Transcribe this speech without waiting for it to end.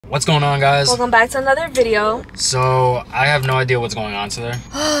What's going on, guys? Welcome back to another video. So I have no idea what's going on today.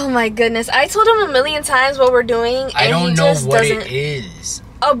 Oh my goodness, I told him a million times what we're doing and I don't he know just what doesn't. it is.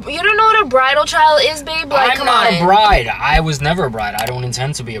 You don't know what a bridal trial is, babe? Like, I'm not a bride. I was never a bride. I don't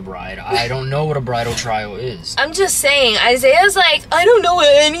intend to be a bride. I don't know what a bridal trial is. I'm just saying, Isaiah's like, I don't know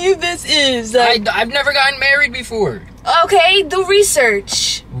what any of this is. Like, I've never gotten married before. okay, do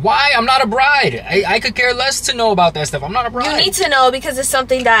research. Why? I'm not a bride. I could care less to know about that stuff. I'm not a bride. You need to know because it's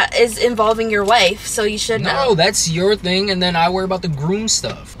something that is involving your wife, so you should know. No, that's your thing, and then I worry about the groom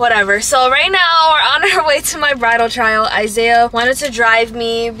stuff. Whatever. So right now, we're on our way to my bridal trial. Isaiah wanted to drive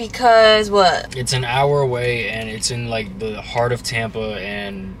me because what? It's an hour away, and it's in, like, the heart of Tampa,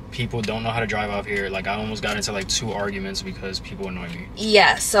 and people don't know how to drive out here. Like, I almost got into, like, 2 arguments because people annoy me.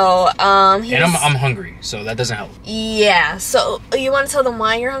 Yeah, so, And I'm hungry, so that doesn't help. Yeah, so you want to tell them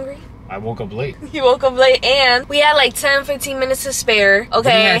why you're hungry? I woke up late. You woke up late and we had like 10-15 minutes to spare.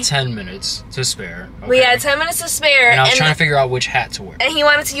 Okay, we had 10 minutes to spare. Okay. We had 10 minutes to spare, and I was trying to figure out which hat to wear. And he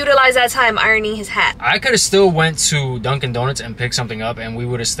wanted to utilize that time ironing his hat. I could have still went to Dunkin' Donuts and picked something up, and we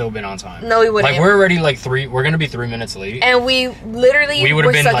would have still been on time. No, we wouldn't. Like, we're already like we're gonna be 3 minutes late, and we literally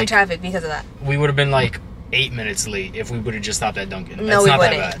were stuck in traffic because of that. We would have been like 8 minutes late if we would have just stopped at Dunkin'. No, we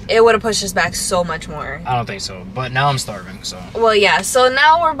wouldn't. It would have pushed us back so much more. I don't think so. But now I'm starving, so. Well, yeah. So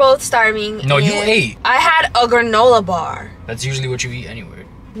now we're both starving. No, you ate. I had a granola bar. That's usually what you eat anyway.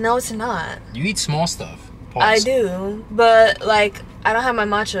 No, it's not. You eat small stuff. Pause. I do, but like I don't have my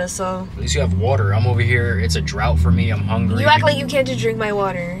matcha, so. At least you have water. I'm over here. It's a drought for me. I'm hungry. You act like you can't just drink my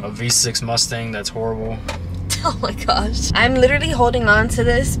water. A V6 Mustang. That's horrible. Oh my gosh. I'm literally holding on to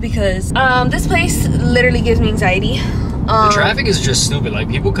this because this place literally gives me anxiety. The traffic is just stupid. Like,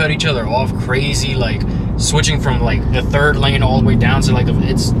 people cut each other off crazy, like switching from like the 3rd lane all the way down to like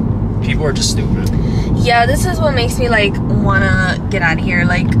people are just stupid. Yeah, this is what makes me like wanna get out of here.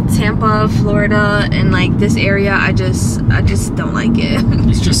 Like Tampa, Florida, and like this area, I just don't like it.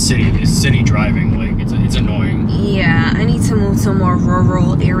 It's just city driving. Like, it's annoying. Yeah, I need to move to a more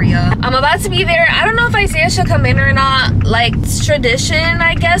rural area. I'm about to be there. I don't know if Isaiah should come in or not. Like, it's tradition,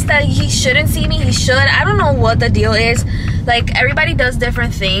 I guess, that he shouldn't see me. He should. I don't know what the deal is. Like, everybody does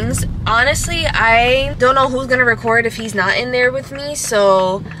different things. Honestly, I don't know who's gonna record if he's not in there with me,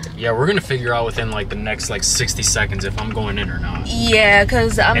 so. Yeah, we're gonna figure out within like the next like 60 seconds if I'm going in or not. Yeah,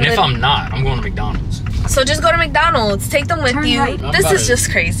 because if I'm not, I'm going to McDonald's. So just go to McDonald's. Take them with you. Right. This is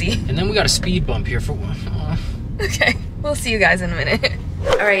just crazy. And then we got a speed bump here for one. Okay, we'll see you guys in a minute.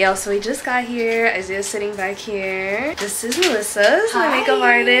 Alright, y'all, so we just got here. Isaiah's sitting back here. This is Melissa, my makeup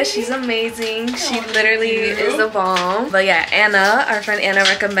artist. She's amazing. She literally is a bomb. But yeah, Anna, our friend Anna,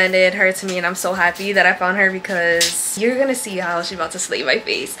 recommended her to me, and I'm so happy that I found her because you're gonna see how she's about to slay my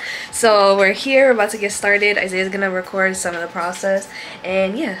face. So we're here, we're about to get started. Isaiah's gonna record some of the process,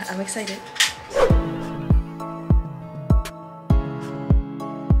 and yeah, I'm excited.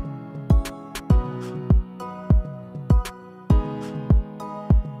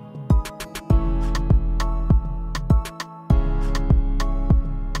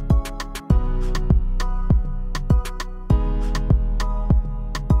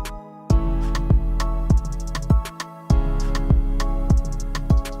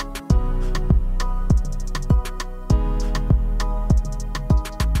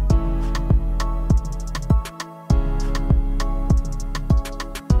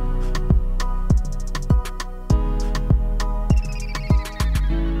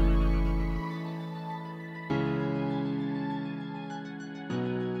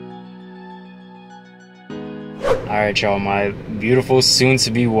 Alright, y'all, my beautiful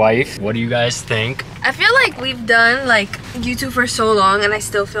soon-to-be wife. What do you guys think? I feel like we've done like YouTube for so long and I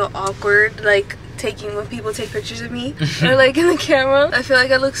still feel awkward like when people take pictures of me or like in the camera. I feel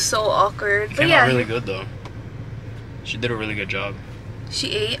like I look so awkward. But Came yeah, out really good though. She did a really good job.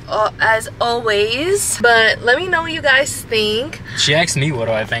 She ate as always, but let me know what you guys think. She asked me what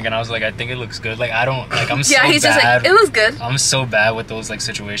do I think, and I was like, I think it looks good. Like, I don't, like, I'm yeah, so bad. He's just like, it looks good. I'm so bad with those like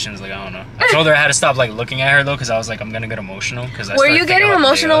situations. Like, I don't know. I told her I had to stop like looking at her though, because I was like, I'm gonna get emotional. Were you getting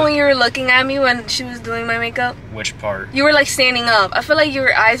emotional when you were looking at me when she was doing my makeup? Which part? You were like standing up. I feel like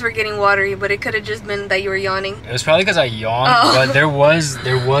your eyes were getting watery, but it could have just been that you were yawning. It was probably because I yawned, but there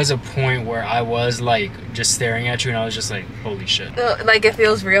was a point where I was like just staring at you, and I was just like, holy shit. Like it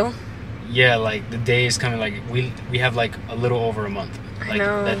feels real. Yeah, like the day is coming. Like we have like a little over a month. Like I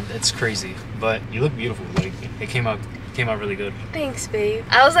know. That's crazy. But you look beautiful. Like it came out Came out really good. Thanks, babe.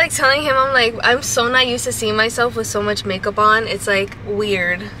 I was like telling him, I'm like, I'm so not used to seeing myself with so much makeup on. It's like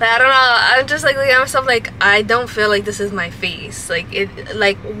weird. Like, I don't know. I'm just like looking at myself like I don't feel like this is my face. Like it,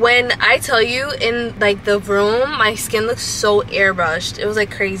 like when I tell you in like the room, my skin looks so airbrushed. It was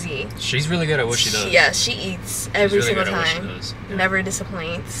like crazy. She's really good at what she does. Yeah, she eats every really single good at what she time. does. Yeah. Never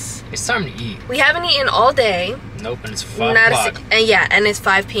disappoints. It's time to eat. We haven't eaten all day. Nope, and it's 5 o'clock. And yeah, and it's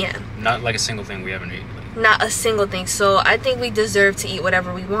 5 p.m. Not like a single thing we haven't eaten. Not a single thing. So I think we deserve to eat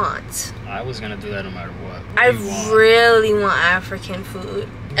whatever we want. I was gonna do that no matter what. I really want African food.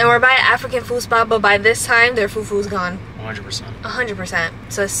 And we're by an African food spot, but by this time their food's gone. 100%. 100%.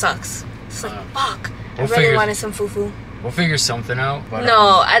 So it sucks. It's like fuck. I We'll really wanted some fufu. We'll figure something out. But,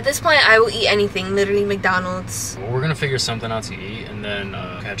 no, at this point I will eat anything. Literally McDonald's. Well, we're gonna figure something out to eat and then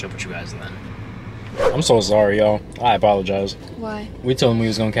catch up with you guys then. I'm so sorry, y'all. I apologize. Why? We told them we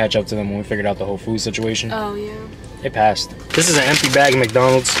was gonna catch up to them when we figured out the whole food situation. Oh yeah. It passed. This is an empty bag of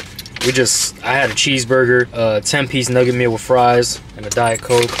McDonald's. I had a cheeseburger, a 10-piece nugget meal with fries, and a Diet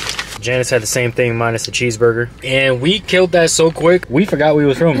Coke. Janice had the same thing minus the cheeseburger. And we killed that so quick, we forgot we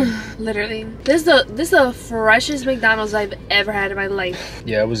was filming. Literally. This is the freshest McDonald's I've ever had in my life.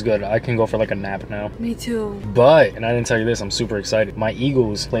 Yeah, it was good. I can go for like a nap now. Me too. But, and I didn't tell you this, I'm super excited. My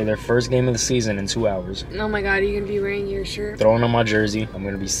Eagles play their first game of the season in 2 hours. Oh my god, you're gonna be wearing your shirt. Throwing on my jersey, I'm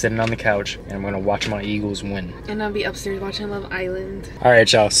gonna be sitting on the couch, and I'm gonna watch my Eagles win. And I'll be upstairs watching Love Island.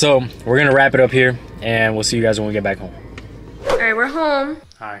 Alright, y'all. So, we're gonna wrap it up here, and we'll see you guys when we get back home. Alright, we're home.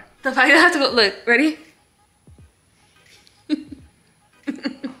 Hi. The fact that I have to go, look, ready?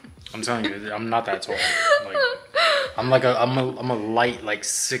 I'm telling you, I'm not that tall. Like, I'm a light like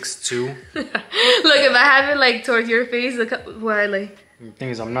 6'2". Look, if I have it like towards your face, look what like. The thing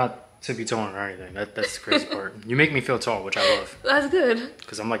is, I'm not tippy toeing or anything. That's the crazy part. You make me feel tall, which I love. That's good.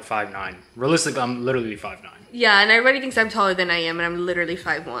 Because I'm like 5'9". Realistically, I'm literally 5'9". Yeah, and everybody thinks I'm taller than I am, and I'm literally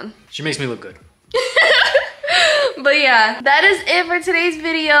 5'1". She makes me look good. But yeah, that is it for today's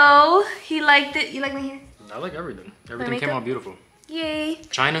video. He liked it. You like my hair? I like everything. Everything came out beautiful. Yay.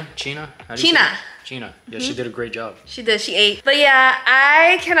 China? How do you say it? China. Yeah, she did a great job. She did. She ate. But yeah,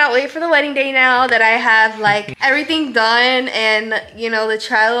 I cannot wait for the wedding day now that I have like everything done and you know the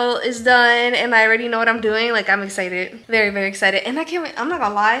trial is done and I already know what I'm doing. Like I'm excited. Very, very excited. And I can't wait. I'm not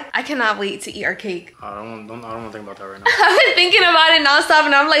gonna lie. I cannot wait to eat our cake. I don't want to think about that right now. I've been thinking about it nonstop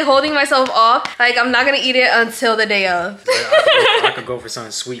and I'm like holding myself off. Like I'm not gonna eat it until the day of. I could go for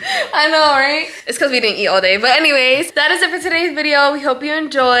something sweet. I know, right? It's because we didn't eat all day. But anyways, that is it for today's video. We hope you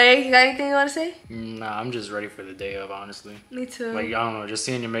enjoy. You got anything you want to say? Nah, I'm just ready for the day of, honestly. Me too. Like, I don't know, just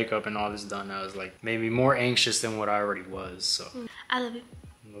seeing your makeup and all this done, I was like, maybe more anxious than what I already was, so. I love you.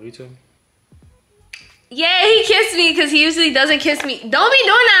 Love you too. Yeah, he kissed me because he usually doesn't kiss me. Don't be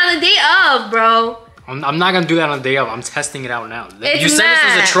doing that on the day of, bro. I'm not gonna do that on the day of. I'm testing it out now. It's you said matte.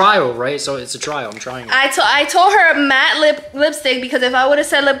 this was a trial, right? So it's a trial. I'm trying it. I told her matte lipstick because if I would have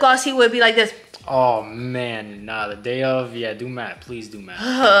said lip gloss, he would be like this. Oh man, nah. The day of, yeah. Do matte, please. Do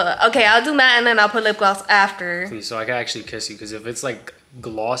matte. Okay, I'll do matte and then I'll put lip gloss after. Please, so I can actually kiss you. Because if it's like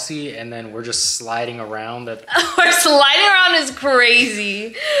glossy and then we're just sliding around, that. We're sliding around is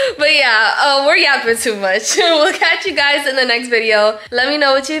crazy. But yeah, we're yapping too much. We'll catch you guys in the next video. Let me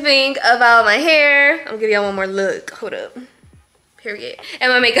know what you think about my hair. I'm giving y'all one more look. Hold up. Period.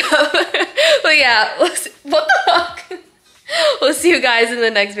 And my makeup. But yeah, what the fuck? We'll see you guys in the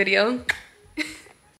next video.